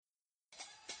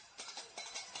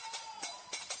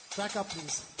Back up,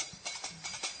 please.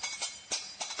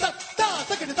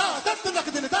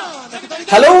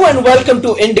 Hello and welcome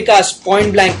to Indica's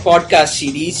Point Blank podcast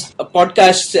series, a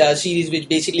podcast series which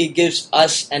basically gives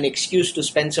us an excuse to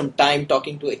spend some time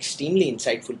talking to extremely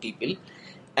insightful people.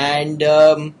 And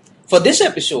for this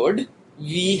episode,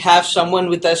 we have someone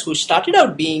with us who started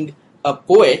out being a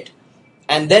poet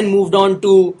and then moved on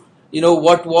to,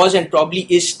 what was and probably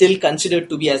is still considered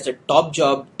to be as the top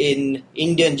job in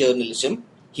Indian journalism.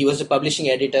 He was a publishing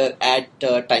editor at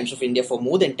Times of India for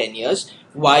more than 10 years,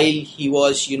 while he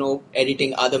was,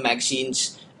 editing other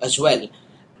magazines as well.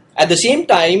 At the same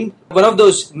time, one of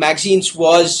those magazines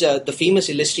was the famous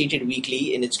Illustrated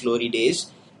Weekly in its glory days.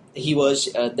 He was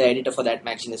the editor for that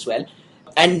magazine as well.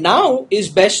 And now is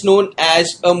best known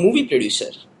as a movie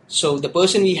producer. So the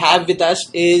person we have with us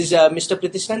is Mr.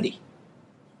 Pritish Nandi.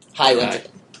 Hi, once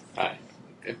again. Hi.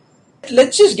 Okay.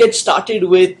 Let's just get started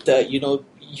with,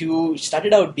 you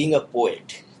started out being a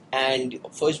poet, and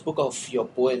first book of your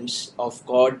poems, of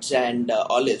Gods and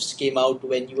Olives, came out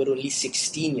when you were only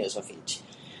 16 years of age.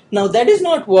 Now, that is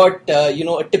not what,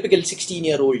 a typical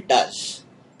 16-year-old does.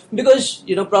 Because,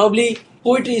 probably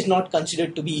poetry is not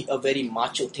considered to be a very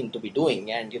macho thing to be doing.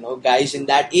 And, guys in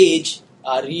that age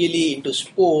are really into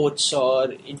sports or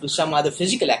into some other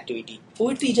physical activity.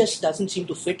 Poetry just doesn't seem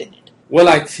to fit in it. Well,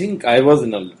 I think I was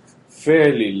in a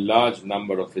fairly large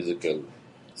number of physical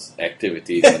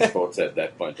activities and sports at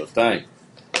that point of time.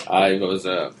 I was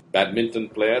a badminton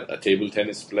player, a table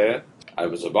tennis player, I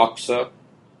was a boxer,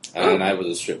 and I was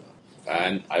a swimmer,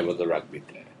 and I was a rugby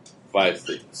player. 5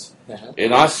 things. Uh-huh.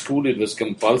 In our school, it was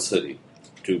compulsory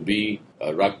to be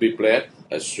a rugby player,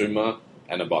 a swimmer,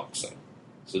 and a boxer.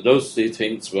 So those 3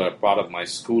 things were part of my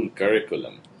school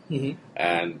curriculum. Mm-hmm.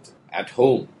 And at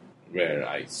home, where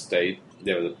I stayed,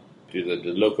 there was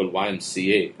the local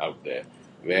YMCA out there,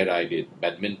 where I did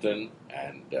badminton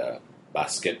and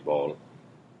basketball.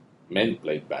 Men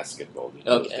played basketball in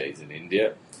those days in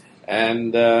India.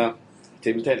 And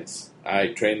table tennis. I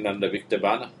trained under Victor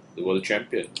Bana, the world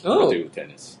champion for table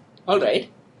tennis. All right.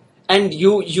 And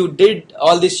you did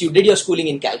all this, you did your schooling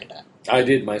in Calcutta. I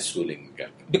did my schooling in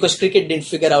Calcutta. Because cricket didn't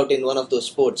figure out in one of those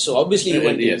sports. So obviously you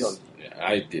went Yes,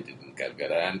 I did it in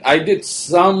Calcutta. And I did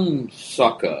some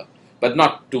soccer, but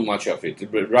not too much of it.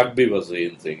 Rugby was the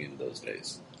in thing in those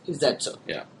days. Is that so?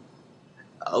 Yeah.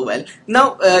 Oh, well.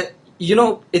 Now,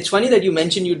 it's funny that you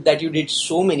mentioned that you did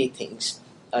so many things.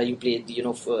 You played,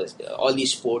 for all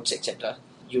these sports, etc.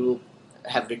 You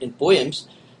have written poems.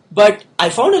 But I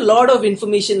found a lot of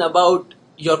information about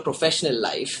your professional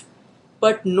life,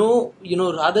 but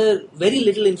rather very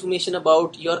little information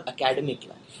about your academic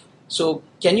life. So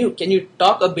can you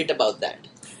talk a bit about that?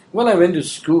 Well, I went to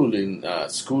school in a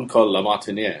school called La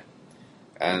Martiniere,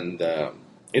 and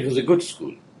it was a good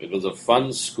school. It was a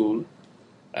fun school,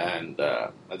 and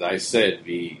as I said,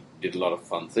 we did a lot of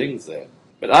fun things there.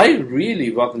 But I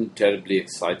really wasn't terribly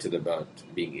excited about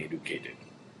being educated.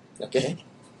 Okay.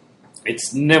 It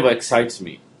never excites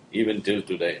me, even till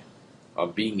today,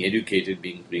 of being educated,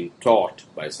 being taught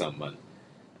by someone,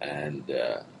 and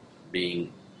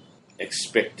being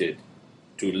expected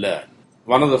to learn.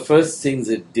 One of the first things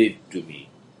it did to me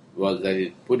was that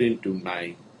it put into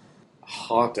my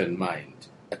heart and mind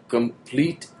a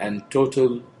complete and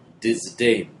total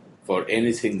disdain for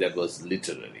anything that was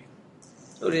literary.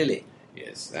 Oh, really?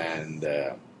 Yes, and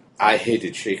I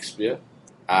hated Shakespeare.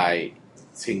 I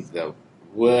think the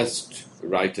worst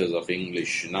writers of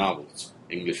English novels,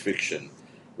 English fiction,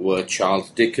 were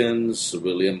Charles Dickens,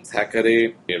 William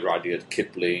Thackeray, Rudyard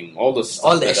Kipling, all the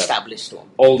established ones.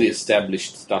 All the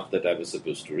established stuff that I was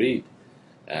supposed to read.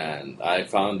 And I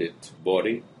found it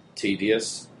boring,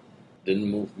 tedious,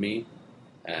 didn't move me,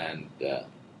 and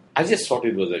I just thought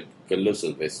it was a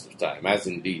colossal waste of time, as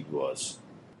indeed was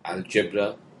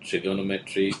algebra,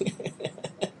 trigonometry,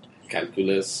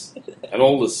 calculus, and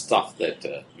all the stuff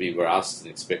that we were asked and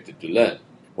expected to learn.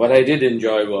 What I did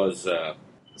enjoy was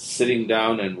sitting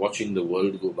down and watching the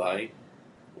world go by.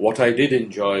 What I did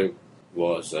enjoy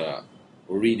was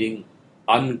reading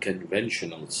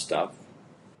unconventional stuff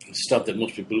that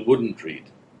most people wouldn't read.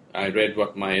 I read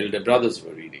what my elder brothers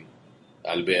were reading.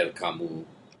 Albert Camus,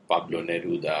 Pablo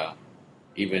Neruda,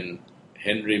 even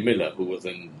Henry Miller, who was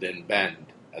then banned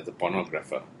as a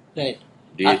pornographer. Right.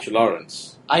 D.H.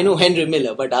 Lawrence. I know Henry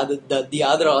Miller, but the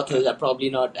other authors are probably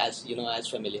not as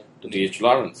familiar to me. D.H.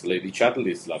 Lawrence, Lady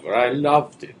Chatterley's lover. I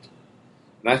loved it.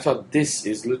 And I thought, this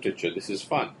is literature, this is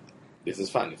fun. This is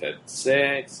fun. It had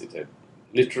sex, it had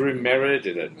literary merit,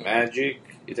 it had magic,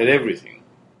 it had everything.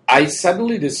 I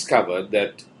suddenly discovered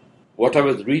that what I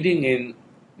was reading in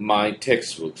my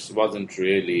textbooks wasn't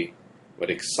really what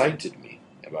excited me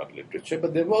about literature,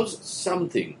 but there was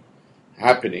something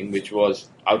happening which was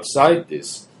outside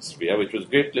this sphere, which was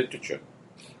great literature,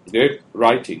 great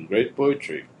writing, great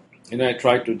poetry. And I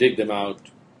tried to dig them out,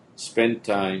 spend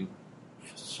time,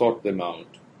 sort them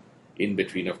out, in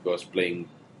between, of course, playing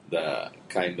the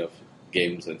kind of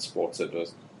games and sports that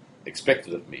was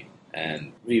expected of me.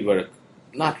 And we were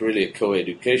not really a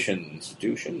co-education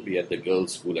institution. We had the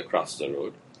girls' school across the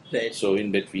road. Right. So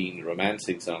in between,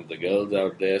 romancing some of the girls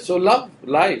out there. So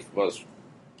life was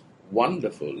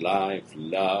wonderful. Life,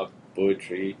 love,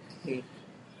 poetry,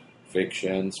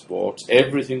 fiction, sports,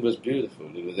 everything was beautiful.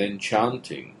 It was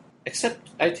enchanting. Except,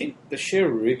 I think, the sheer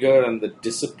rigor and the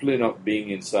discipline of being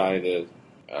inside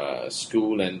a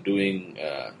school and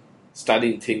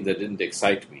studying things that didn't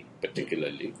excite me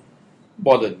particularly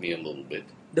bothered me a little bit.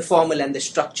 The formal and the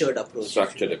structured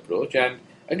approach. And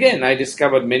again, I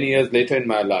discovered many years later in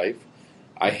my life,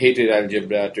 I hated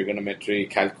algebra, trigonometry,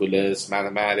 calculus,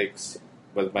 mathematics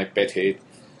was my pet hate.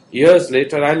 Years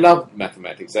later, I loved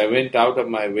mathematics. I went out of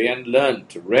my way and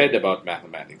read about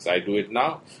mathematics. I do it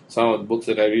now. Some of the books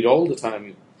that I read all the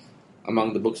time,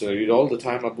 among the books that I read all the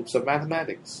time, are books of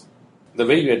mathematics. The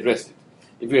way you address it.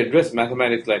 If you address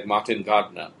mathematics like Martin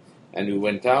Gardner, and you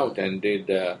went out and did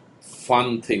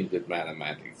fun things with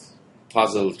mathematics,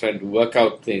 puzzles, trying to work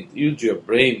out things, use your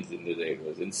brains in these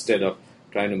areas instead of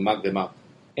trying to mug them up.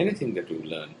 Anything that you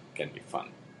learn can be fun.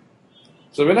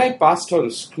 So when I passed out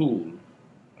of school,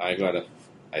 I got a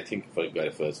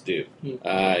first dip.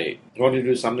 I wanted to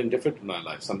do something different in my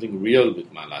life, something real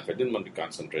with my life. I didn't want to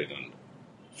concentrate on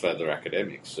further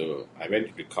academics, so I went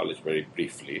into college very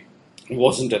briefly.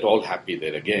 Wasn't at all happy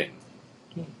there again.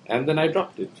 And then I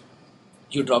dropped it.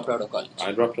 You dropped out of college?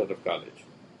 I dropped out of college.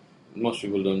 Most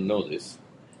people don't know this,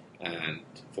 and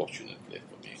fortunately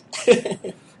for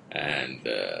me. And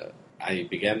I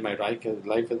began my life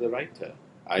as a writer.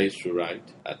 I used to write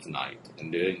at night,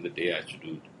 and during the day I used to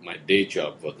do my day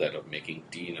job was that of making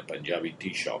tea in a Punjabi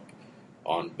tea shop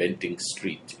on Benting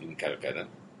Street in Calcutta.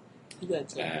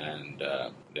 That's right. And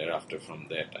thereafter from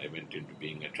that I went into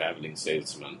being a traveling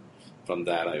salesman. From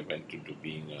that I went into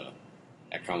being an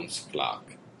accounts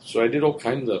clerk. So I did all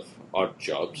kinds of odd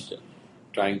jobs,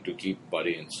 trying to keep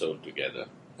body and soul together.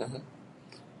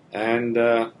 And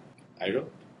I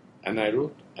wrote, and I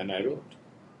wrote, and I wrote.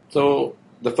 So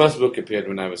the first book appeared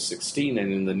when I was 16,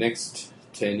 and in the next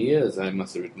 10 years I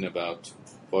must have written about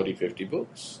 40, 50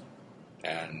 books.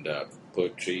 And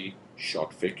poetry,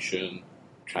 short fiction,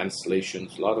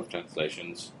 translations, a lot of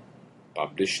translations,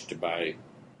 published by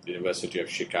the University of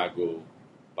Chicago,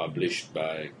 published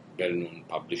by well-known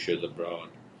publishers abroad,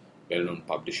 well-known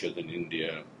publishers in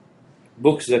India.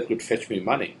 Books that could fetch me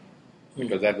money,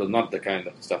 because that was not the kind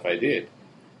of stuff I did.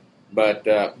 But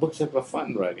books that were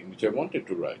fun writing, which I wanted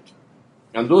to write.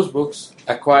 And those books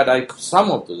acquired, some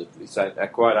of those at least,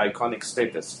 acquired iconic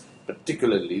status,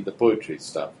 particularly the poetry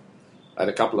stuff. I had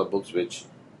a couple of books which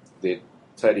did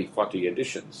 30, 40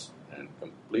 editions and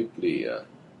completely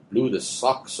blew the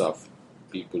socks off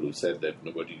people who said that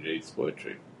nobody reads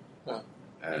poetry.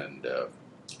 And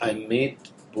I made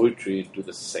poetry into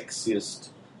the sexiest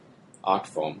art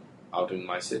form out in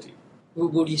my city.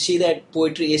 Would you see that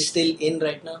poetry is still in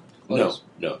right now?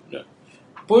 No.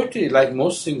 Poetry, like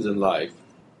most things in life,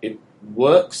 it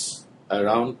works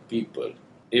around people.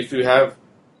 If you have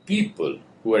people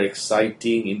who are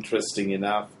exciting, interesting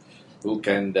enough, who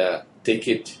can take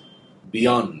it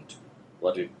beyond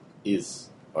what it is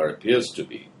or appears to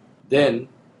be, then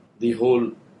the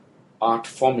whole art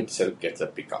form itself gets a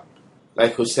pick-up.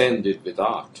 Like Hussein did with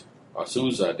art, or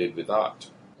Sousa did with art.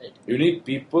 Right. You need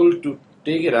people to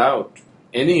take it out.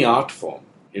 Any art form,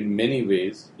 in many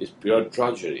ways, is pure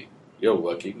drudgery. You're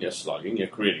working, you're slogging, you're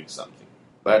creating something.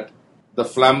 But the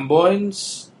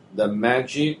flamboyance, the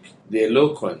magic, the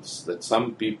eloquence that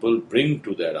some people bring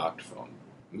to their art form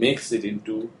makes it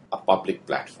into a public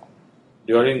platform.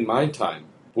 During my time,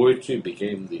 poetry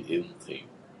became the in thing.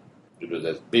 It was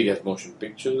as big as motion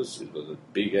pictures, it was as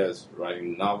big as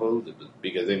writing novels, it was as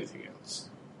big as anything else.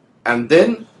 And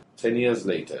then, 10 years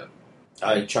later,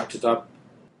 I chucked it up.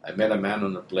 I met a man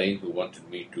on a plane who wanted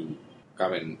me to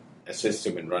come and assist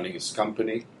him in running his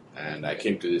company. And I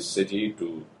came to this city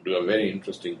to do a very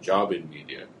interesting job in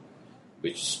media,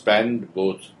 which spanned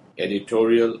both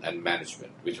editorial and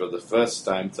management, which was the first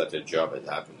time such a job had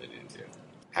happened in India.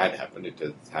 Had happened, it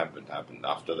has happened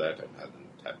after that and hasn't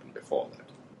happened before that.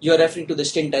 You're referring to the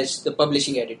stint as the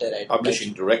publishing editor, right?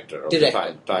 Publishing director of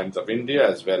the Times of India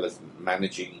as well as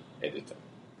managing editor.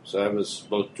 So I was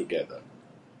both together.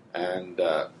 And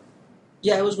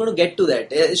yeah, I was going to get to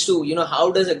that. As to,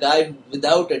 how does a guy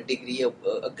without a degree,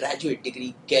 a graduate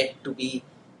degree, get to be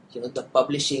the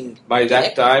publishing. By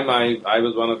that connect. time, I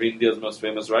was one of India's most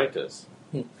famous writers.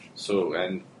 Hmm. So,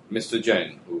 and Mr.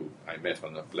 Jain, who I met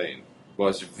on the plane,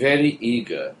 was very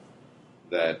eager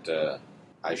that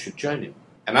I should join him.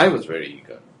 And I was very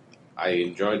eager. I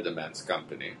enjoyed the man's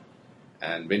company.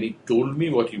 And when he told me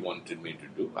what he wanted me to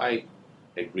do, I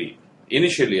agreed.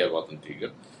 Initially, I wasn't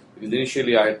eager, because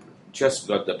initially I had just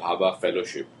got the Bhabha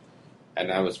Fellowship,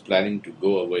 and I was planning to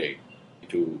go away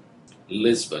to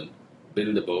Lisbon,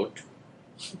 build a boat,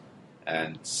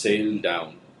 and sail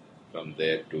down from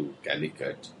there to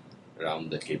Calicut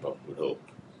around the Cape of Good Hope.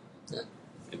 Yeah.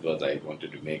 It was, I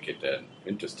wanted to make it an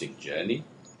interesting journey,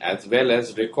 as well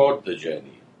as record the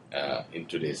journey in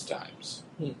today's times.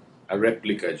 A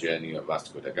replica journey of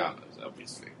Vasco da Gama's,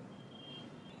 obviously.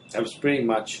 I was pretty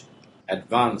much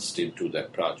advanced into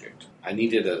that project. I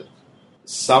needed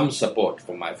some support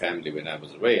from my family when I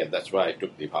was away, and that's why I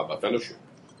took the Bhabha Fellowship.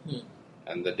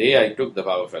 And the day I took the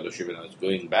Bhabha Fellowship and I was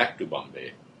going back to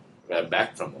Bombay,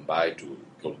 back from Mumbai to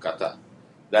Kolkata,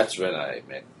 that's when I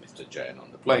met Mr. Jain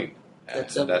on the plane.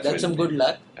 That's some good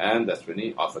luck. And that's when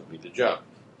he offered me the job.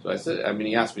 So I said,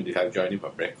 he asked me to join him for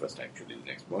breakfast actually the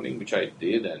next morning, which I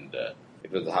did, and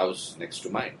it was the house next to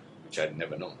mine, which I'd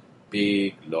never known.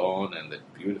 Big lawn and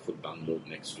that beautiful bungalow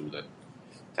next to that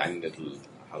tiny little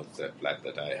house, that flat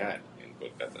that I had in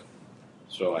Kolkata.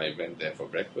 So I went there for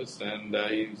breakfast, and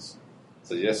he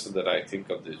suggested that I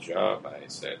think of this job. I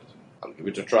said, I'll give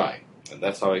it a try. And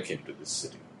that's how I came to this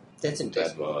city. That's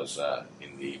interesting. That was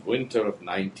in the winter of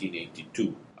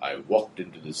 1982. I walked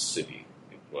into this city.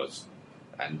 It was,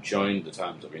 and joined the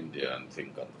Times of India, and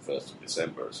think on the 1st of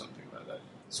December or something like that.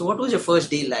 So what was your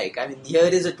first day like? I mean, here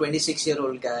is a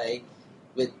 26-year-old guy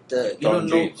with,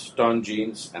 torn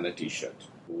jeans and a t-shirt,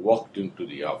 who walked into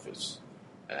the office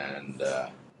and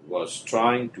was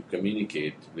trying to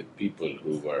communicate with people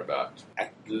who were about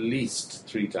at least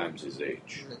 3 times his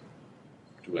age,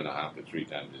 2.5 to 3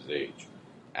 times his age,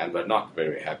 and were not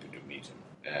very happy to meet him.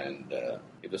 And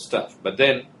it was tough. But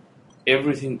then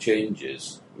everything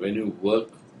changes when you work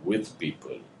with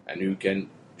people and you can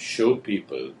show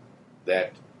people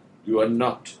that you are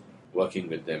not working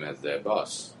with them as their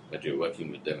boss, but you're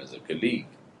working with them as a colleague,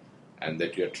 and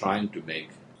that you're trying to make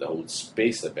the whole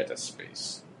space a better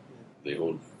space, the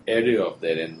whole area of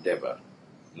their endeavor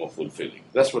more fulfilling.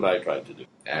 That's what I tried to do.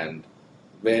 And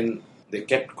when they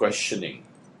kept questioning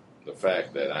the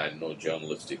fact that I had no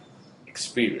journalistic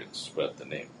experience worth the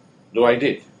name, though I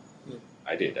did,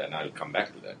 and I'll come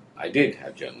back to that. I did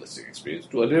have journalistic experience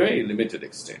to a very limited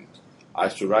extent. I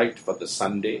used to write for the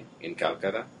Sunday in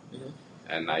Calcutta,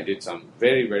 and I did some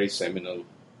very, very seminal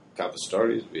cover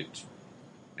stories which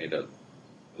made a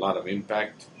lot of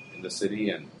impact in the city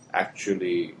and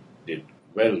actually did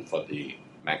well for the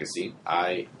magazine.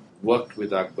 I worked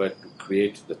with Akbar to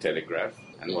create the Telegraph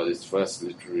and was its first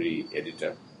literary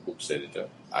editor, books editor.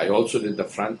 I also did the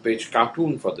front page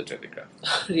cartoon for the Telegraph.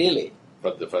 Really?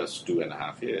 For the first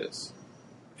 2.5 years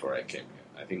before I came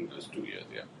here. I think it was 2 years,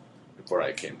 before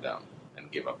I came down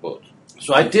and gave up both.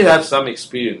 So I did have some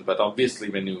experience, but obviously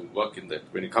when you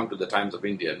when you come to the Times of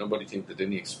India, nobody thinks that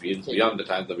any experience beyond the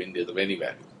Times of India is of any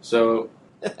value. So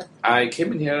I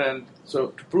came in here, and so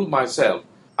to prove myself,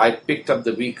 I picked up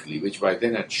the weekly, which by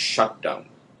then had shut down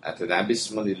at an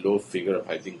abysmally low figure of,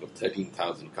 I think, of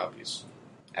 13,000 copies,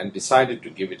 and decided to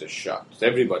give it a shot. So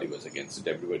everybody was against it.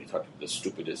 Everybody thought it was the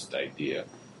stupidest idea.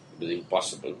 It was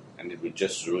impossible, and it would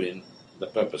just ruin the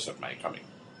purpose of my coming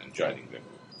and joining them.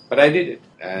 But I did it,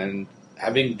 and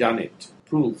having done it,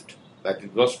 proved that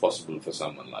it was possible for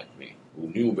someone like me, who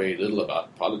knew very little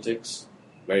about politics,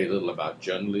 very little about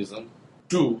journalism,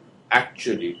 to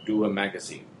actually do a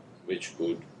magazine which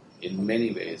could, in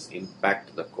many ways,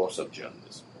 impact the course of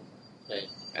journalism. Right.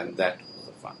 And that was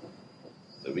the fun.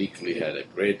 The weekly had a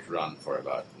great run for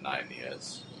about 9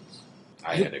 years.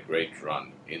 I had a great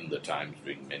run in the Times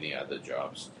doing many other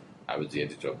jobs. I was the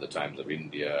editor of the Times of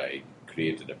India. I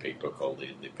created a paper called The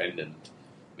Independent,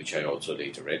 which I also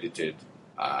later edited.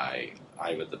 I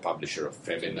was the publisher of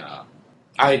Femina.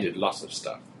 I did lots of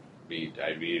stuff. We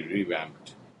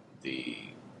revamped the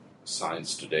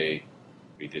Science Today.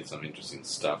 We did some interesting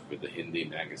stuff with the Hindi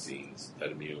magazines,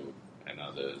 Dharmiyug and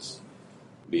others.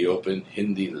 We opened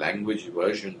Hindi language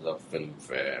versions of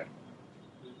Filmfare,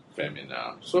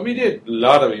 Femina. So we did a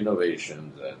lot of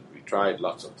innovations, and we tried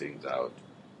lots of things out.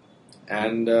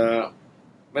 And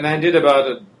when I did about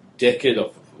a decade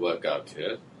of work out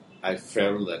here, I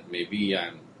felt that maybe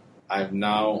I've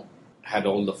now had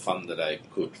all the fun that I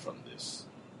could from this.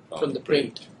 From the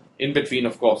print. In between,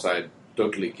 of course, I had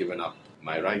totally given up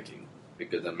my writing,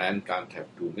 because a man can't have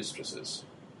 2 mistresses.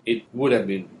 It would have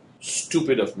been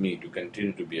stupid of me to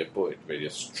continue to be a poet where you're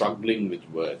struggling with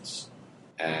words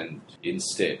and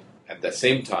instead, at the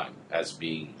same time as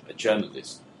being a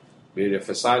journalist, where you're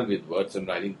facile with words and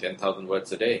writing 10,000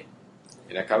 words a day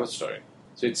in a cover story.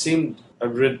 So it seemed a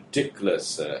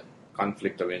ridiculous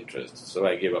conflict of interest. So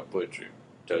I gave up poetry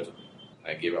totally.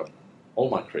 I gave up all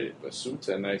my creative pursuits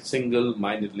and I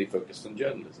single-mindedly focused on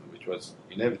journalism, which was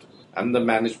inevitable, and the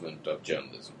management of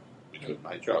journalism, which was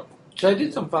my job. So I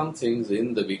did some fun things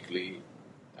in the weekly.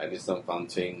 I did some fun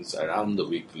things around the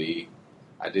weekly.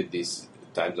 I did these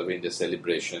Times of India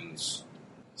celebrations,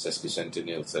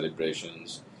 sesquicentennial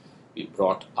celebrations. We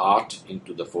brought art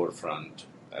into the forefront.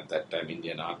 At that time,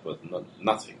 Indian art was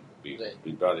nothing. We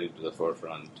brought it to the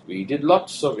forefront. We did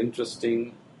lots of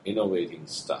interesting, innovating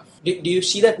stuff. Do you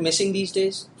see that missing these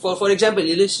days? For example,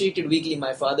 Illustrated Weekly,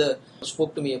 my father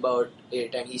spoke to me about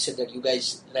it and he said that you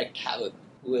guys wreaked havoc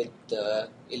with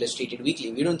Illustrated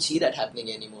Weekly. We don't see that happening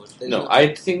anymore. No,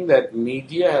 I think that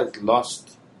media has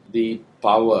lost the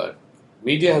power.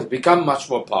 Media has become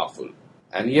much more powerful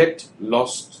and yet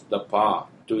lost the power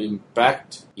to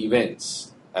impact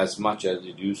events as much as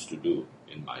it used to do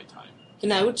in my time.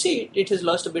 And I would say it has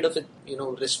lost a bit of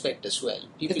respect as well.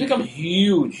 It's become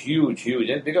huge.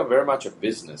 It's become very much a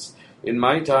business. In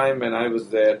my time when I was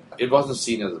there, it wasn't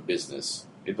seen as a business.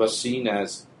 It was seen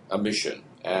as a mission.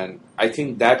 And I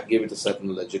think that gave it a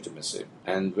certain legitimacy.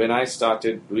 And when I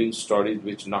started doing stories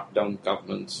which knocked down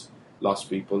governments, lost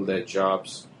people their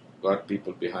jobs, got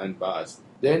people behind bars,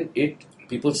 then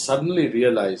people suddenly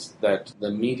realized that the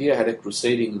media had a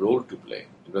crusading role to play.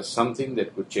 It was something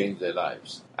that could change their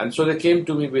lives. And so they came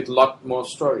to me with a lot more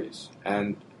stories.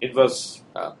 And it was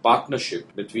a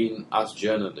partnership between us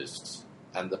journalists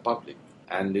and the public.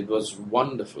 And it was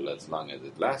wonderful as long as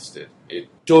it lasted. It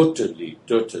totally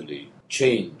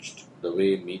changed the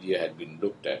way media had been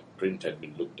looked at, print had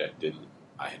been looked at till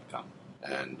I had come.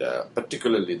 And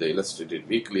particularly the Illustrated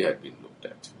Weekly had been looked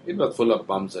at. It was full of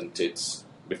bums and tits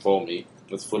before me.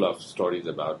 It was full of stories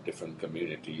about different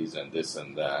communities and this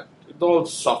and that. It was all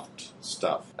soft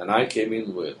stuff. And I came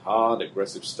in with hard,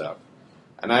 aggressive stuff.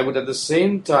 And I would at the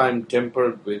same time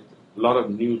tempered with a lot of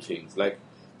new things, like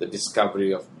the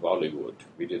discovery of Bollywood.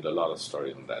 We did a lot of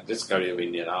stories on that. Discovery of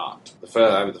Indian art.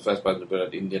 I was the first person to put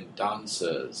out Indian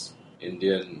dancers,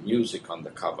 Indian music on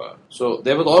the cover. So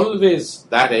there was always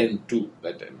that end too.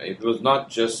 It was not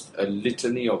just a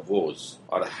litany of woes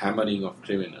or a hammering of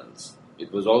criminals.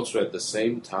 It was also at the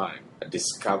same time a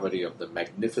discovery of the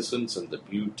magnificence and the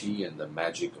beauty and the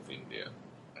magic of India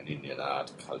and Indian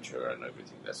art, culture and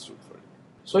everything that stood for it.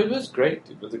 So it was great.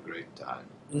 It was a great time.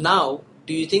 Now,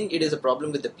 do you think it is a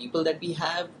problem with the people that we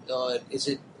have, or is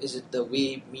it the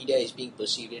way media is being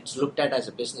perceived? It's looked at as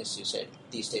a business, you said,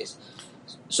 these days.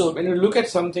 So when you look at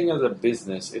something as a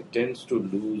business, it tends to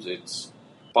lose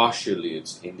partially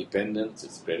its independence,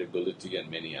 its credibility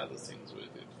and many other things with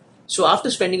it. So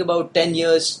after spending about 10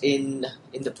 years in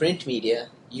the print media,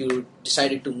 you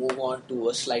decided to move on to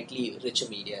a slightly richer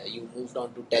media. You moved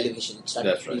on to television.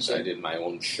 That's right. I did my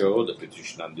own show, the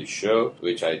Pritish Nandi Show,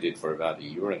 which I did for about a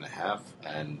year and a half.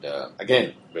 And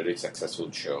again, very successful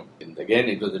show. And again,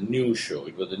 it was a new show.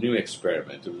 It was a new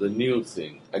experiment. It was a new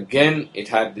thing. Again, it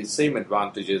had the same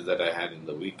advantages that I had in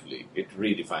the weekly. It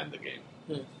redefined the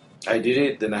game. I did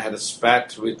it, then I had a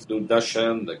spat with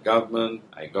Doordarshan, the government.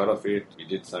 I got off it. We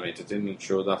did some entertainment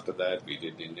shows after that. We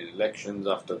did Indian elections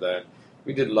after that.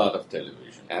 We did a lot of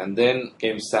television. And then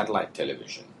came satellite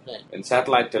television. Right. When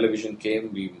satellite television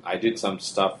came, I did some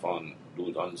stuff on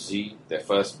Z, their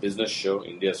first business show,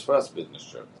 India's first business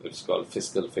show. It's called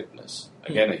Fiscal Fitness.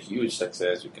 Again, a huge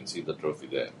success. You can see the trophy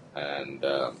there. And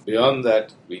beyond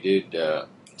that, we did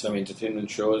some entertainment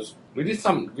shows. We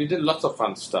did lots of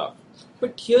fun stuff.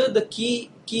 But here the key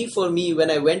for me, when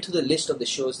I went to the list of the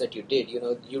shows that you did,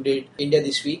 you did India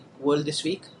This Week, World This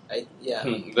Week. I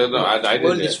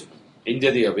did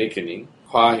India the Awakening,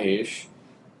 Khwahish,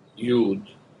 Youth,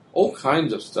 all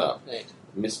kinds of stuff. Right.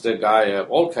 Mr. Gaia,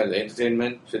 all kinds of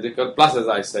entertainment, physical, plus as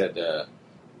I said, the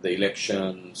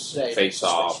elections, right. Face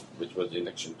Off, which was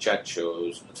election chat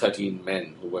shows, 13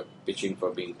 men who were pitching for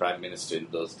being Prime Minister in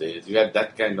those days. You had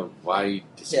that kind of wide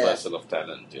dispersal of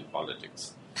talent in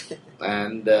politics.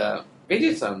 And we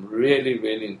did some really,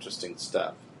 really interesting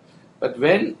stuff. But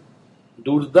when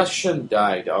Doordarshan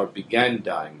died, or began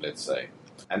dying, let's say,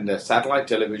 and the satellite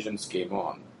televisions came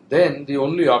on, then the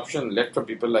only option left for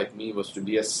people like me was to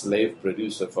be a slave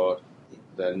producer for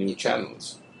the new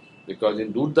channels. Because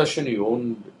in Doordarshan, you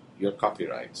owned your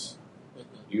copyrights.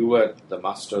 You were the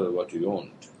master of what you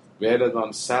owned. Whereas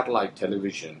on satellite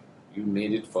television, you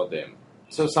made it for them.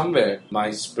 So somewhere,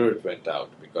 my spirit went out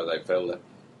because I felt that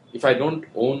if I don't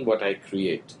own what I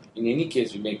create, in any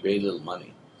case, you make very little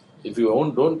money. If you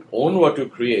don't own what you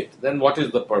create, then what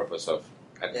is the purpose of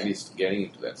at least getting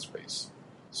into that space?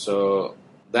 So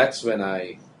that's when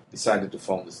I decided to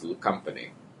form this little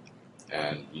company.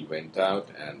 And we went out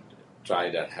and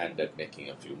tried our hand at making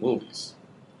a few movies.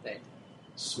 Right.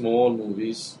 Small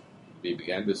movies. We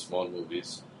began with small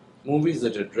movies. Movies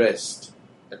that addressed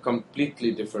a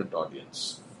completely different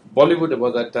audience. Bollywood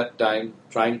was at that time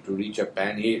trying to reach a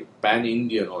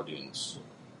pan-Indian audience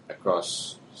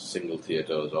across single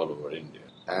theatres all over India.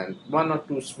 And one or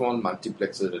two small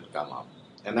multiplexes had come up.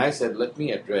 And I said, let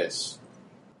me address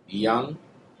young,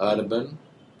 urban,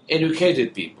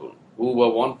 educated people who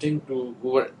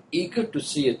were eager to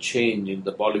see a change in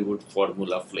the Bollywood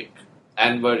formula flick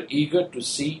and were eager to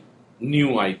see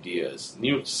new ideas,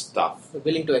 new stuff.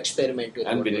 Willing to experiment with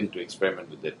and willing to experiment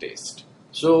with their taste.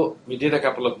 So we did a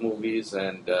couple of movies,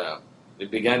 and it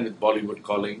began with Bollywood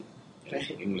Calling, an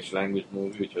English language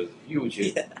movie, which was a huge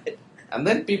hit. Yeah. And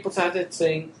then people started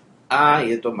saying,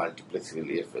 ये तो multiplex के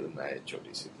लिए film है,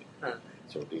 छोटी सी थी,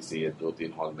 छोटी सी है,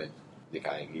 2-3 hall में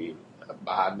दिखाएंगी,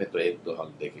 बाहर में तो 1-2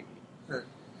 हॉल देखेंगी.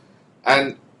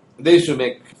 And they used to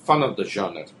make fun of the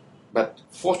genre. But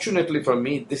fortunately for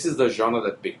me, this is the genre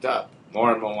that picked up.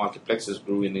 More and more multiplexes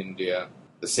grew in India.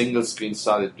 The single screen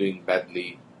started doing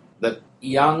badly. The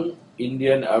young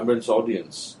Indian urban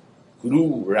audience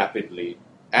grew rapidly.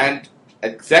 And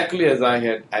exactly as I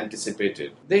had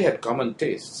anticipated, they had common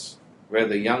tastes. Where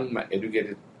the young,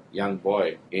 educated young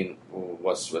boy who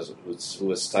was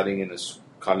studying in a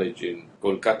college in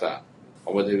Kolkata,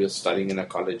 or whether he was studying in a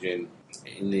college studying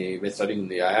in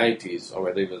the IITs, or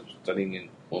whether he was studying in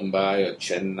Mumbai or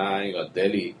Chennai or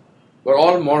Delhi, were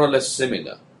all more or less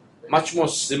similar. Much more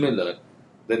similar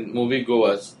than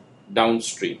moviegoers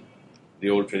downstream, the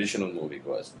old traditional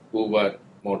moviegoers, who were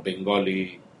more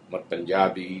Bengali, more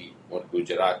Punjabi, more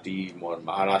Gujarati, more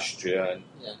Maharashtrian,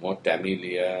 more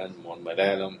Tamilian, more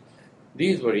Malayalam.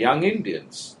 These were young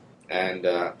Indians, and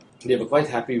they were quite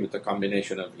happy with the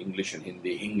combination of English and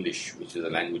Hindi. English, which is a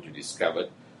language we discovered,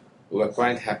 who were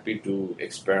quite happy to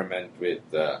experiment with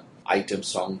item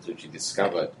songs which we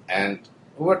discovered, and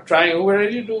who were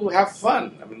ready to have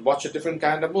fun. I mean, watch a different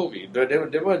kind of movie. They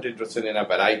weren't interested in a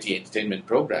variety entertainment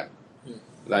program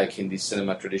like Hindi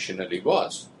cinema traditionally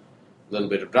was. A little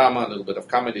bit of drama, a little bit of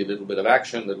comedy, a little bit of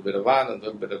action, a little bit of fun, a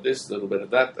little bit of this, a little bit of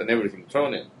that, and everything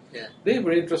thrown in. Yeah. They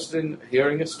were interested in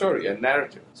hearing a story, a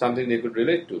narrative, something they could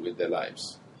relate to with their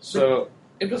lives. So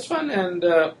it was fun, and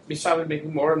we started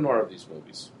making more and more of these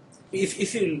movies.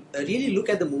 If you really look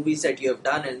at the movies that you have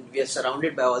done, and we are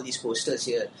surrounded by all these posters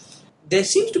here, there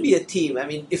seems to be a theme. I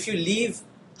mean, if you leave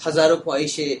Hazaro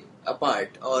Khwaishein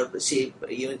apart, or say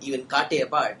even Kaate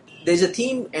apart, there's a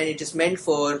theme, and it is meant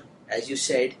for, as you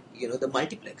said, the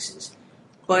multiplexes.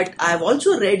 But I've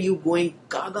also read you going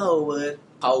gaga over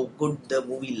how good the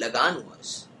movie Lagan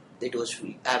was.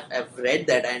 I've read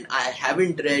that, and I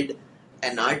haven't read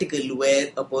an article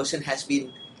where a person has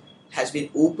been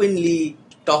openly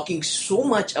talking so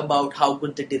much about how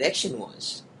good the direction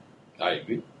was. I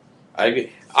agree.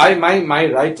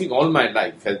 My writing all my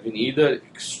life has been either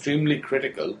extremely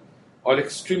critical or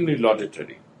extremely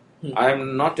laudatory. I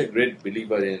am not a great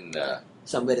believer in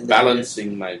somewhere in the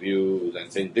balancing my views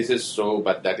and saying this is so,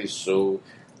 but that is so.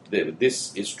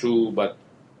 This is true, but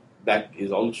that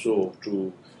is also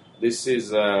true. This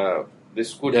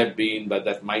could have been, but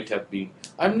that might have been.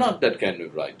 I'm not that kind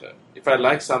of writer. If I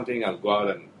like something, I'll go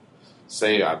out and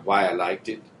say why I liked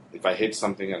it. If I hate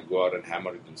something, I'll go out and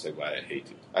hammer it and say why I hate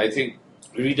it. I think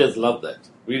readers love that.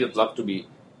 Readers love to be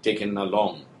taken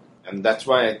along. And that's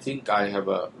why I think I have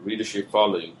a readership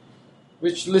following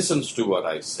which listens to what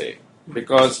I say.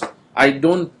 Because I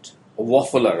don't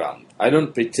waffle around. I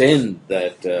don't pretend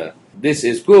that this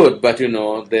is good, but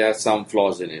there are some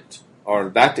flaws in it. Or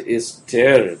that is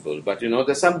terrible, but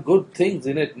there's some good things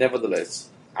in it nevertheless.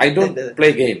 I don't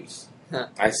play games.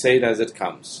 I say it as it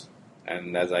comes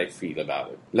and as I feel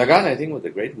about it. Lagan, I think, was a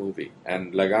great movie.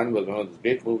 And Lagan was one of the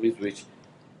great movies which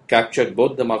captured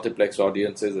both the multiplex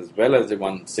audiences as well as the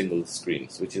one single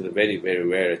screens, which is a very, very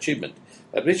rare achievement,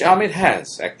 which Amir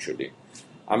has, actually.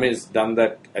 Amir's done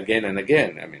that again and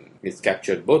again. I mean, he's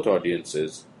captured both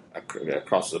audiences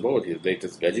across the board. His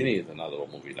latest Gajini is another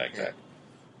movie like that.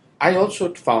 I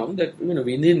also found that,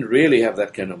 we didn't really have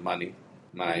that kind of money.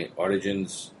 My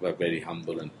origins were very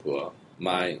humble and poor.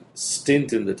 My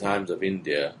stint in the Times of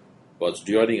India was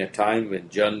during a time when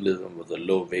journalism was a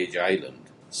low-wage island.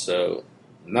 So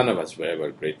none of us were ever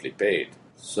greatly paid.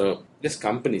 So this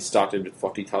company started with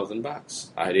 $40,000.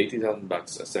 I had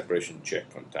 $80,000 a separation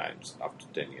check from Times after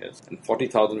 10 years. And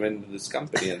 $40,000 went into this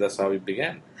company, and that's how it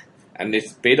began. And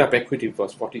its paid up equity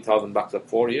was $40,000 for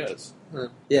 4 years.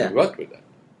 Yeah. We worked with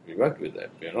that.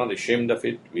 We are not ashamed of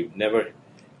it. We've never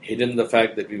hidden the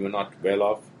fact that we were not well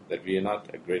off, that we are not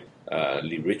a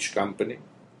greatly rich company.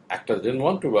 Actors didn't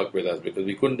want to work with us because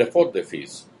we couldn't afford their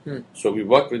fees. So we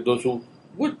worked with those who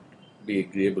would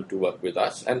be able to work with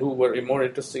us and who were more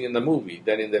interesting in the movie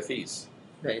than in their fees.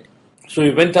 Right. So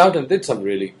we went out and did some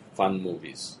really fun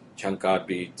movies. Shankar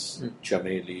Beats,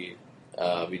 Chameli,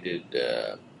 we did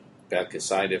Pelke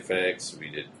Side Effects, we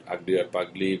did Ugly or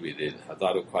Pugly, we did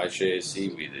Hazaro Khwaishes,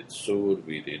 we did Sur,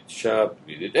 we did Shab,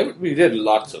 we did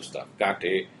lots of stuff.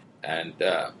 Kate and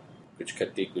Kuch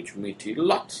Khatti, Kuch Meethi,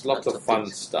 lots of fun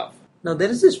stuff. Now there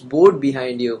is this board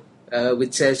behind you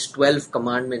which says 12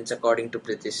 commandments according to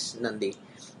Pritish Nandi,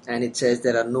 and it says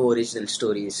there are no original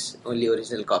stories, only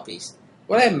original copies.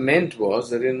 What I meant was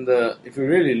that if you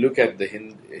really look at the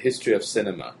history of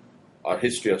cinema or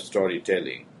history of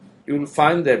storytelling, you will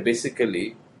find there are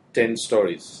basically 10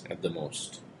 stories at the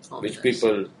most, which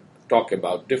people talk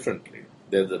about differently.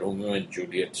 There's the Romeo and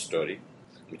Juliet story,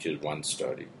 which is one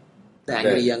story. The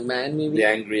Angry Young Man, maybe? The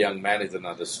Angry Young Man is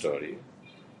another story.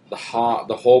 The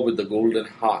Whore with the Golden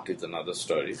Heart is another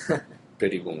story.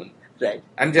 Pretty Woman. Right.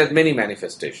 And there's many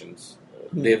manifestations.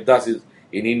 Devdas is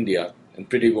in India and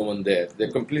Pretty Woman there.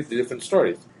 They're completely different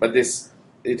stories. But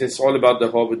it is all about the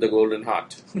Whore with the Golden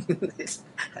Heart.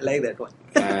 I like that one.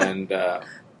 And the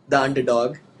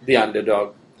underdog. The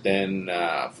underdog. Then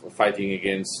fighting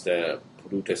against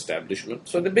brute establishment.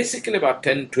 So they're basically about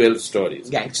 10, 12 stories.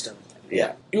 Gangster.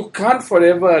 Yeah. You can't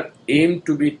forever aim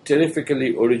to be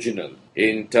terrifically original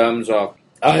in terms of,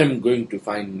 I am going to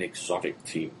find an exotic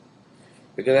theme.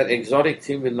 Because that exotic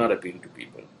theme will not appeal to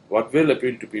people. What will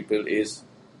appeal to people is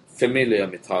familiar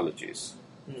mythologies,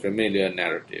 familiar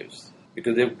narratives.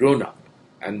 Because they've grown up.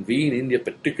 And we in India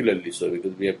particularly so,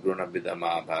 because we have grown up with the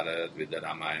Mahabharata, with the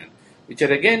Ramayana, which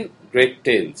are again great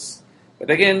tales. But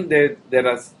again, there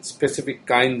are specific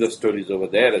kinds of stories over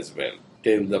there as well.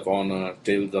 Tales of honor,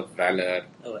 tales of valor.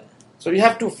 Oh, yeah. So you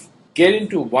have to get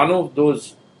into one of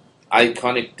those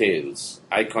iconic tales,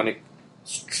 iconic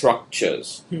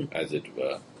structures, as it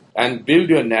were, and build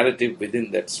your narrative within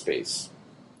that space.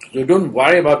 So don't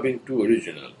worry about being too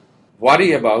original.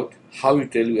 Worry about how you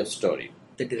tell your story.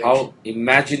 How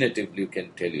imaginatively you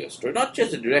can tell your story. Not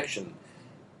just the direction.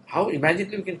 How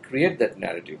imaginatively you can create that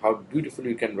narrative. How beautifully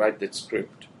you can write that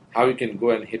script. How you can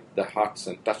go and hit the hearts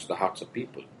and touch the hearts of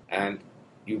people. And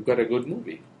you've got a good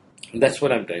movie. And that's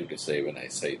what I'm trying to say when I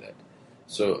say that.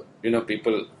 So,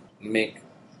 people make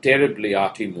terribly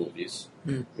arty movies,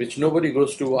 which nobody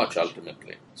goes to watch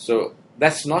ultimately. So,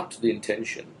 that's not the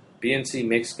intention. PNC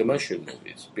makes commercial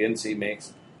movies. PNC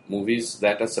makes movies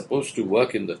that are supposed to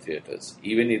work in the theatres,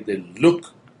 even if they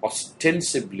look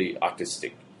ostensibly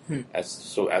artistic,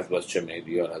 as was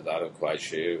Chameli or Hazaro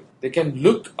Khwaishes. They can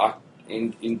look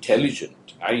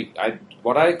intelligent.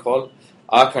 What I call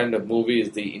our kind of movie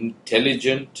is the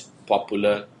intelligent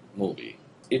popular movie.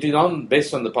 It is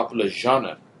based on the popular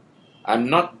genre. I'm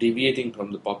not deviating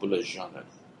from the popular genre.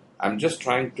 I'm just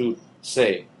trying to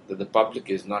say that the public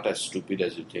is not as stupid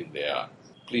as you think they are.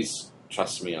 Please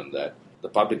trust me on that. The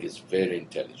public is very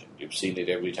intelligent. You've seen it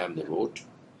every time they vote.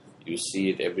 You see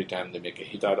it every time they make a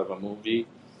hit out of a movie.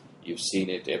 You see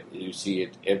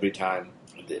it every time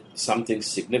something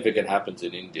significant happens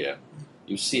in India.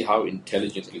 You see how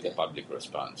intelligently the public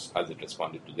responds, as it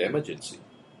responded to the emergency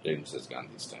during Mrs.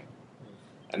 Gandhi's time.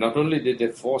 And not only did they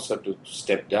force her to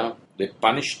step down, they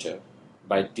punished her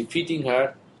by defeating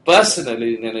her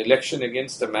personally in an election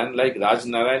against a man like Raj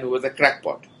Narayan, who was a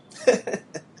crackpot.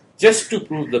 Just to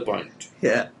prove the point.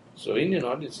 Yeah. So Indian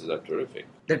audiences are terrific.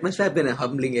 That must have been a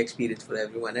humbling experience for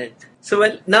everyone. And so,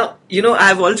 now,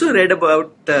 I've also read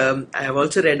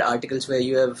articles where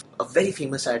you have a very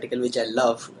famous article which I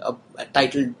love,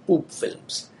 titled Poop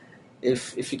Films,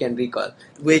 if you can recall,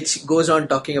 which goes on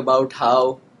talking about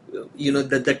how,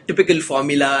 the typical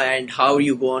formula and how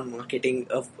you go on marketing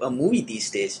a movie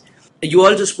these days. You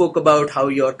also spoke about how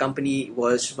your company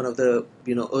was one of the,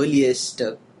 earliest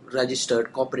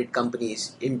registered corporate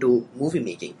companies into movie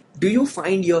making. Do you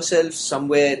find yourself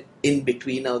somewhere in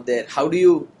between out there? How do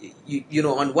you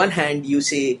on one hand you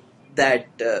say that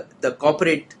the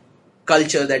corporate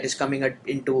culture that is coming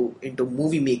into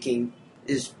movie making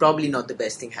is probably not the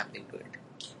best thing happening to it.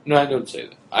 No, I don't say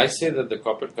that. I say that the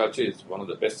corporate culture is one of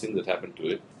the best things that happened to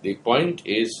it. The point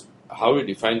is how we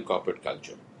define corporate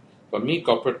culture. For me,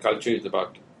 corporate culture is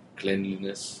about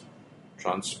cleanliness,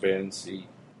 transparency,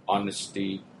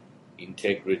 honesty,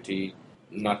 integrity,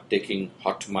 not taking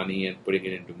hot money and putting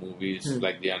it into movies,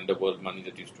 like the underworld money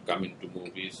that used to come into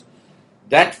movies.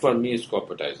 That for me is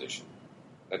corporatization.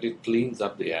 that it cleans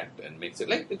up the act and makes it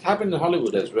like it happened in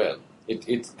Hollywood as well.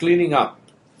 It's cleaning up.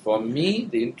 For me,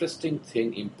 the interesting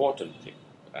thing, important thing,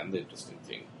 and the interesting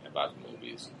thing about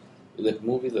movies is that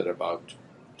movies are about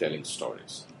telling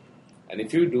stories. And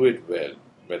if you do it well,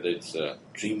 whether it's a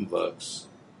DreamWorks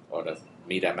or a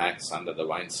Miramax under the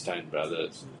Weinstein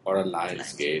brothers or a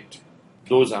Lionsgate,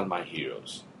 those are my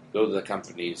heroes. Those are the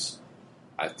companies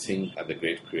I think are the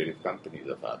great creative companies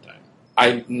of our time.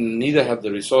 I neither have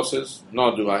the resources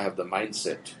nor do I have the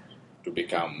mindset to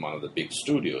become one of the big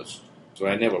studios. So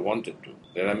I never wanted to.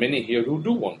 There are many here who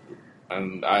do want to,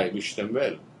 and I wish them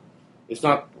well. It's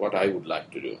not what I would like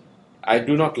to do. I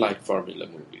do not like formula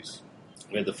movies,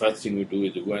 where the first thing you do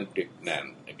is you go and pick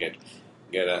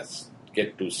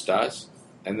get 2 stars,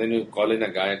 and then you call in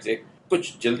a guy and say,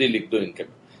 "Kuch jaldi likh do inke,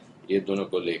 ye dono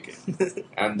ko leke,"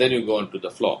 and then you go onto the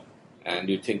floor, and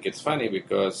you think it's funny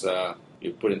because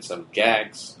you put in some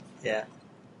gags,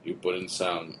 you put in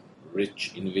some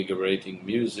rich, invigorating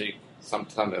music,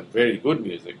 sometimes very good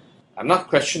music. I'm not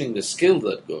questioning the skills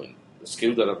that go in. The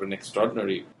skills are of an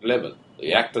extraordinary level.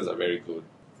 The actors are very good.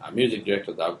 Our music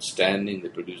directors are outstanding. They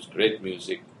produce great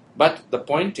music. But the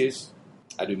point is,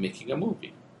 are you making a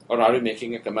movie? Or are you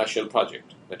making a commercial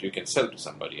project that you can sell to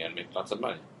somebody and make lots of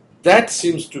money? That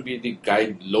seems to be the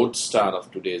guide lodestar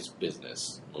of today's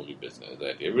business, movie business,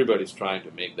 that everybody's trying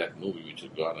to make that movie which will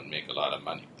go out and make a lot of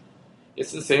money.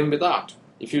 It's the same with art.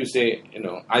 If you say,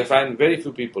 I find very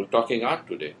few people talking art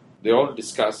today. They all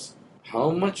discuss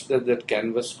how much does that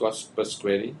canvas cost per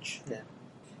square inch? Yeah.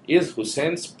 Is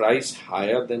Hussein's price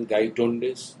higher than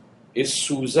Gaitonde's? Is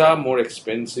Sousa more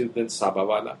expensive than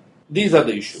Sabawala? These are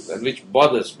the issues, and which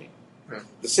bothers me. Right.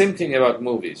 The same thing about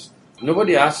movies.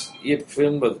 Nobody asks if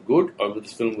film was good or if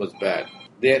the film was bad.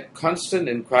 Their constant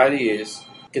inquiry is,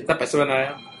 कितना पैसा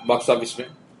बनाया box office में?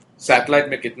 Satellite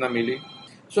में कितना मिली?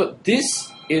 So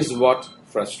this is what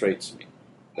frustrates me.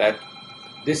 That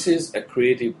this is a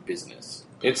creative business.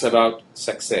 It's about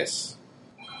success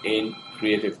in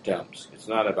creative terms. It's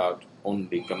not about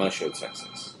only commercial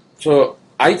success. So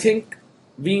I think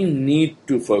we need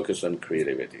to focus on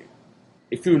creativity.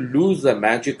 If you lose the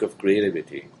magic of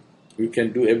creativity, you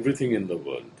can do everything in the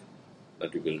world,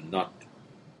 but you will not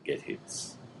get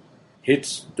hits.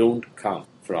 Hits don't come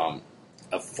from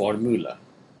a formula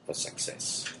for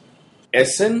success.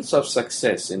 Essence of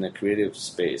success in a creative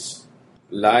space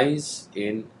lies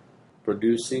in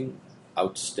producing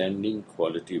outstanding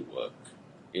quality work,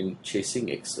 in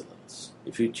chasing excellence.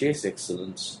 If you chase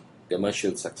excellence,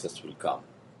 commercial success will come.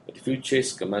 But if you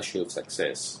chase commercial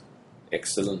success,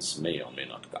 excellence may or may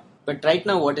not come. But right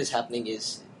now what is happening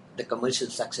is the commercial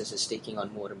success is taking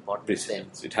on more importance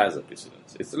Precedence. It has a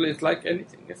precedence. It's like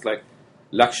anything. It's like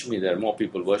Lakshmi. There are more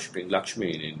people worshipping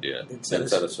Lakshmi in India than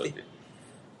Saraswati.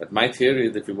 But my theory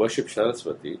is that if you worship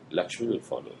Saraswati, Lakshmi will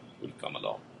follow, will come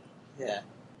along. Yeah,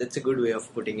 that's a good way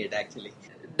of putting it actually.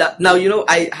 Now,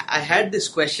 I had this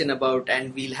question about,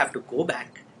 and we'll have to go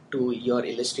back to your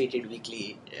Illustrated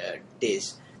Weekly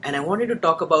days. And I wanted to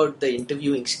talk about the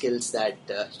interviewing skills that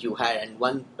you had, and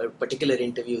one particular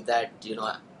interview that,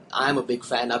 I'm a big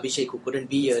fan, Abhishek, who couldn't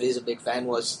be here, is a big fan,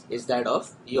 is that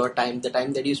of your time, the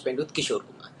time that you spent with Kishore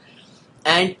Kumar.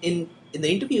 And in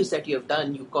the interviews that you have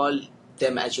done, you call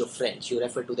them as your friends. You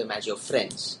refer to them as your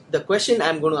friends. The question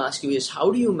I'm going to ask you is,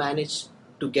 how do you manage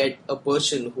to get a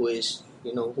person who is,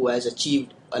 who has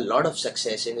achieved a lot of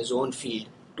success in his own field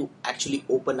to actually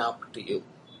open up to you?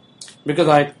 Because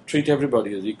I treat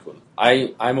everybody as equal.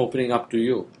 I'm opening up to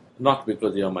you, not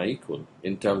because you're my equal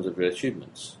in terms of your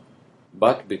achievements,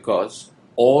 but because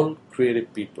all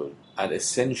creative people are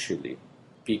essentially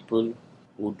people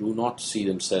who do not see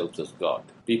themselves as God,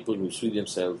 people who see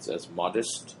themselves as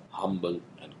modest, humble,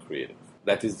 and creative.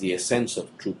 That is the essence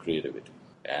of true creativity.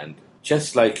 And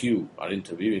just like you are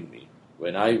interviewing me,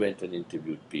 when I went and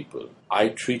interviewed people, I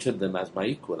treated them as my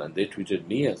equal and they treated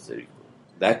me as their equal.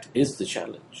 That is the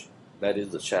challenge. That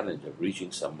is the challenge of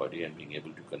reaching somebody and being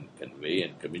able to convey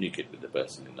and communicate with the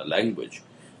person in a language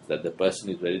that the person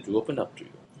is ready to open up to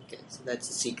you. Okay, so that's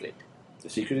the secret. The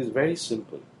secret is very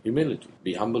simple. Humility.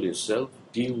 Be humble yourself.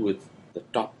 Deal with the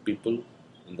top people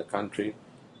in the country,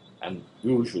 and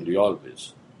usually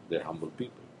always they're humble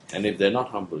people. And if they're not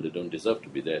humble, they don't deserve to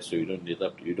be there. So you don't need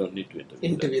to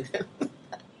interview them.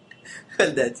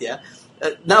 Well, that's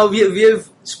now we have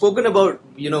spoken about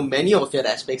many of your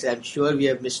aspects. I'm sure we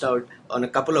have missed out on a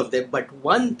couple of them. But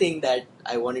one thing that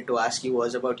I wanted to ask you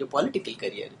was about your political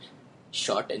career,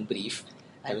 short and brief,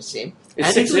 I would say.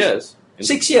 It's 6 years.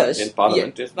 6 years in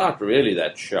Parliament. Yeah. It's not really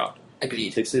that short.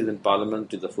 Agreed. 6 years in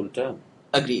Parliament is a full term.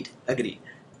 Agreed.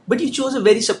 But you chose a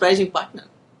very surprising partner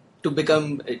to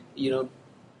become,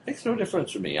 Makes no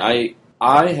difference to me. I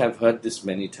I have heard this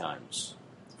many times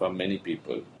from many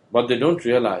people. What they don't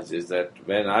realize is that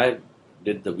when I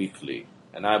did the weekly,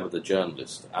 and I was a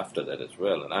journalist after that as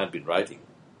well, and I've been writing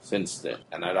since then,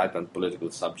 and I write on political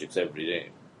subjects every day.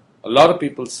 A lot of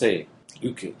people say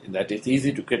that it's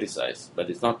easy to criticize,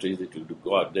 but it's not easy to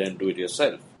go out there and do it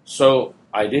yourself. So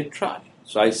I did try.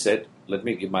 So I said, let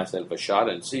me give myself a shot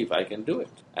and see if I can do it.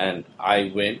 And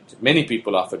I went. Many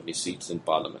people offered me seats in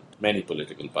Parliament, many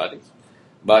political parties.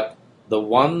 But the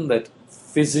one that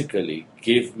physically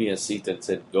gave me a seat and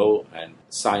said, go and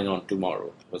sign on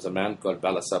tomorrow, was a man called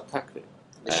Balasaheb Thackeray.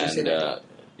 And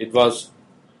it was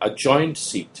a joint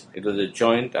seat. I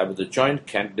was a joint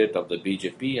candidate of the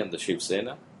BJP and the Shiv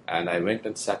Sena, and I went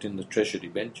and sat in the Treasury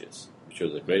benches, which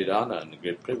was a great honor and a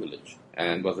great privilege,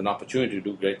 and was an opportunity to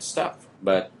do great stuff.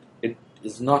 But it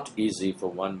is not easy for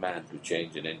one man to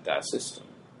change an entire system.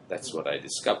 That's what I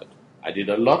discovered. I did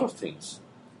a lot of things.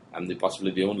 I'm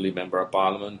possibly the only member of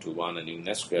Parliament who won an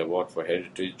UNESCO award for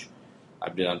heritage.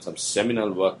 I've done some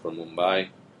seminal work for Mumbai,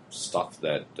 stuff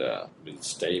that will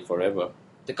stay forever.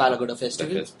 The Kala Ghoda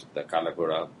Festival? The Kala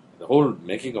Ghoda. The whole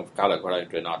making of Kala Ghoda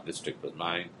into an art district was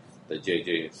mine. The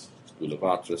JJ School of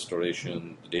Arts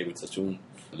restoration, the David Sassoon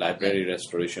Library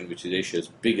restoration, which is Asia's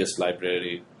biggest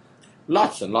library.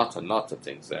 Lots and lots and lots of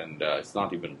things. And it's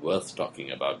not even worth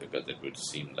talking about because it would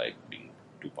seem like being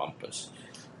too pompous.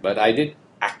 But I did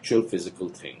actual physical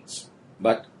things.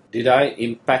 But did I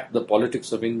impact the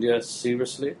politics of India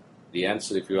seriously? The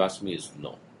answer, if you ask me, is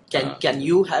no. Can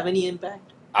you have any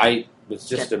impact? I was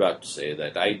just about to say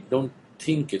that I don't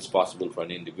think it's possible for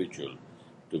an individual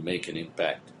to make an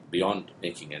impact beyond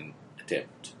making an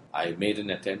attempt. I made an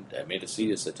attempt. I made a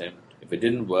serious attempt. If it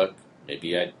didn't work,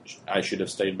 maybe I should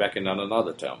have stayed back and done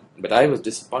another term. But I was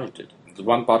disappointed. The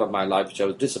one part of my life which I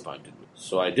was disappointed with.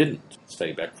 So I didn't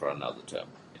stay back for another term.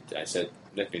 I said,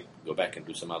 let me go back and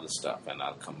do some other stuff, and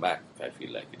I'll come back if I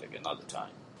feel like it again another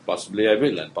time. Possibly I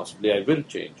will, and possibly I will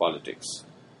change politics.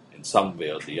 In some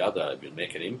way or the other, I will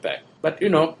make an impact. But,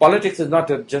 politics is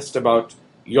not just about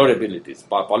your abilities.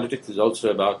 Politics is also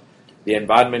about the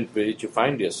environment where you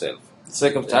find yourself, the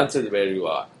circumstances where you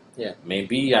are. Yeah.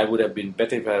 Maybe I would have been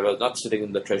better if I was not sitting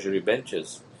in the Treasury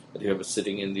benches, but if I was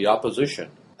sitting in the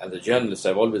opposition. As a journalist,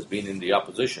 I've always been in the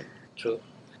opposition. True.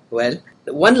 Well,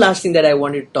 one last thing that I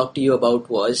wanted to talk to you about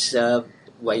was,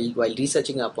 while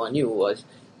researching upon you, was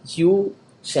you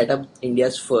set up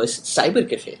India's first cyber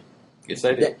cafe. Yes,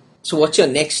 I did. So what's your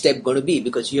next step going to be?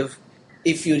 Because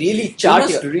if you really chart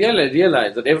you must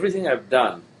realize that everything I've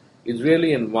done is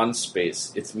really in one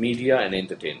space. It's media and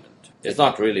entertainment. It's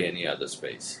not really any other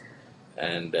space.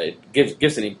 And it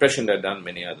gives an impression that I've done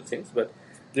many other things, but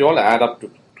they all add up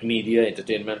to media,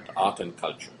 entertainment, art and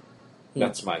culture.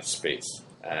 That's my space.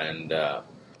 And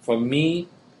for me,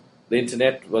 the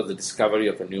internet was the discovery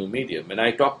of a new medium. When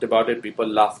I talked about it, people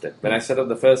laughed at. When I set up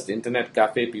the first internet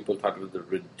cafe, people thought it was a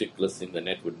ridiculous thing. The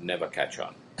net would never catch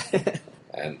on.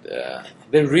 And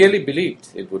they really believed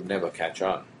it would never catch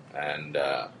on. And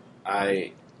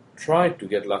I tried to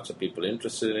get lots of people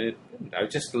interested in it. I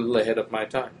was just a little ahead of my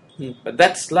time. But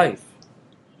that's life.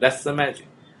 That's the magic.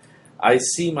 I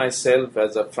see myself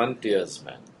as a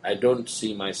frontiersman. I don't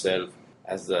see myself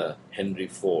as the Henry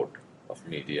Ford of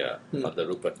media or the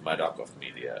Rupert Murdoch of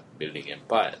media building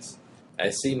empires. I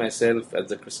see myself as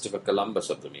the Christopher Columbus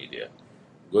of the media,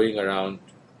 going around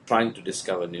trying to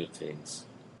discover new things.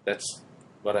 That's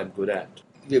what I'm good at.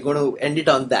 We're going to end it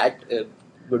on that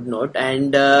good note.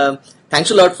 And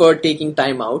thanks a lot for taking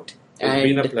time out. It's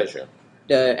been a pleasure.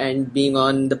 And being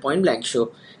on the Point Blank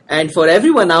show. And for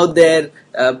everyone out there,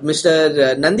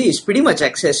 Mr. Nandi is pretty much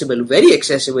accessible, very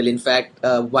accessible, in fact,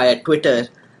 via Twitter.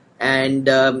 And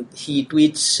he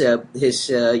tweets, his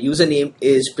username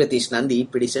is Pratish Nandi,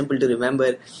 pretty simple to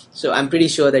remember. So I'm pretty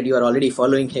sure that you are already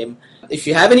following him. If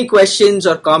you have any questions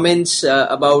or comments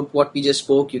about what we just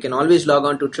spoke, you can always log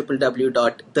on to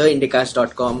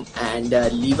www.theindicast.com and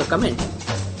leave a comment.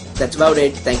 That's about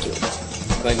it. Thank you.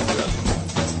 Thank you.